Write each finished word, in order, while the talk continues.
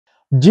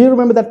Do you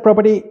remember that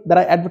property that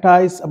I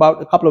advertised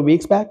about a couple of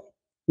weeks back?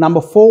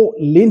 Number 4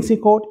 Lindsay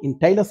Court in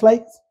Taylor's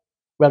Lakes?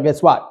 Well,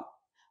 guess what?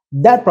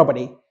 That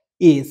property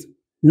is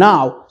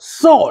now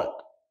sold.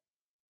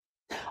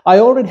 I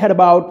already had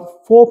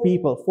about 4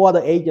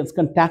 other agents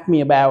contact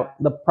me about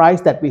the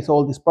price that we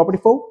sold this property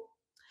for.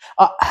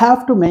 I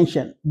have to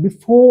mention,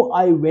 before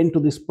I went to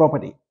this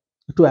property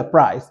to a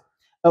price,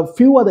 a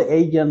few other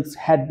agents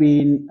had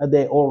been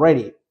there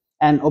already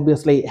and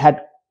obviously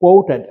had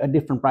quoted a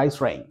different price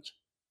range.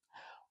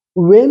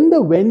 When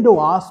the vendor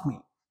asked me,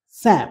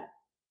 Sam,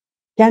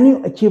 can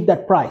you achieve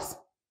that price?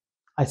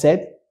 I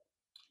said,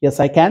 yes,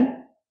 I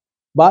can,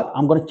 but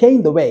I'm going to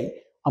change the way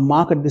I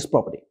market this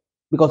property,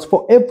 because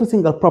for every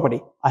single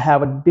property, I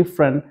have a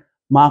different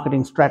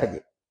marketing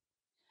strategy.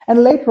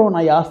 And later on,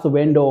 I asked the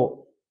vendor,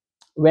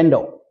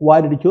 why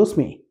did you choose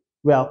me?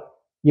 Well,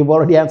 you've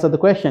already answered the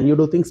question. You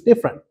do things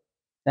different.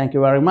 Thank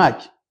you very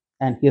much.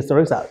 And here's the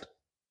result.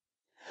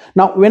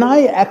 Now, when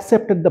I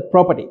accepted the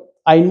property,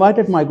 I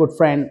invited my good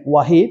friend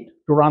Wahid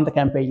to run the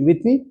campaign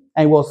with me.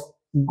 And it was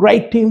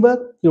great teamwork.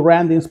 He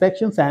ran the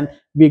inspections and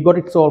we got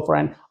it sold for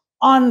an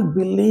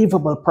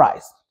unbelievable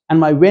price. And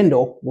my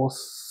vendor was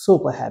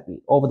super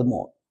happy, over the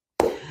moon.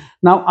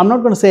 Now, I'm not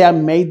going to say I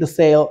made the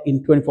sale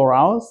in 24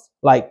 hours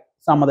like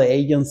some of the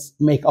agents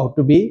make out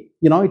to be.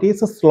 You know, it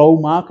is a slow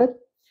market.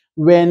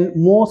 When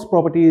most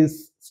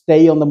properties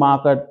stay on the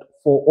market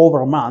for over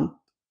a month,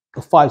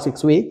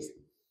 5-6 weeks,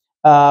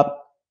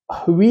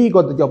 we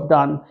got the job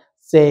done,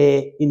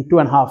 say, in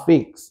 2.5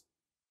 weeks.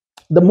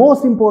 The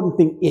most important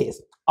thing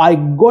is I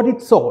got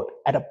it sold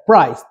at a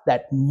price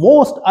that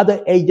most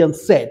other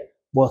agents said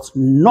was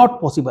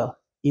not possible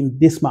in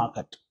this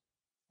market.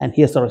 And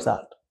here's the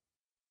result.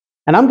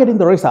 And I'm getting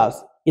the results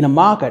in a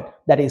market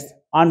that is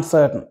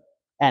uncertain.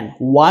 And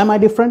why am I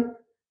different?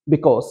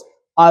 Because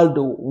I'll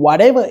do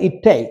whatever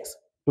it takes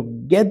to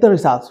get the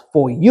results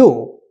for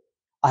you.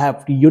 I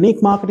have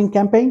unique marketing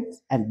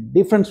campaigns and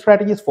different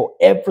strategies for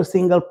every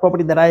single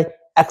property that I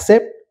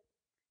accept.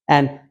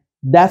 And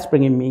that's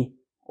bringing me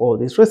all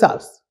these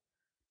results.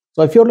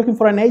 So if you're looking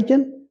for an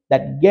agent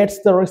that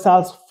gets the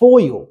results for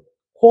you,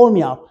 call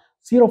me up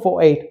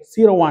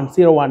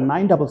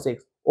 048-0101-966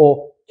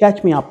 or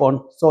catch me up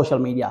on social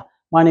media.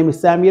 My name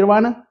is 𝙎𝙖𝙢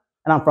𝙒𝙗𝙗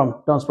and I'm from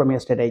𝘂𝗂𝗃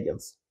Estate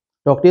Agents.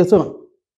 Talk to you soon.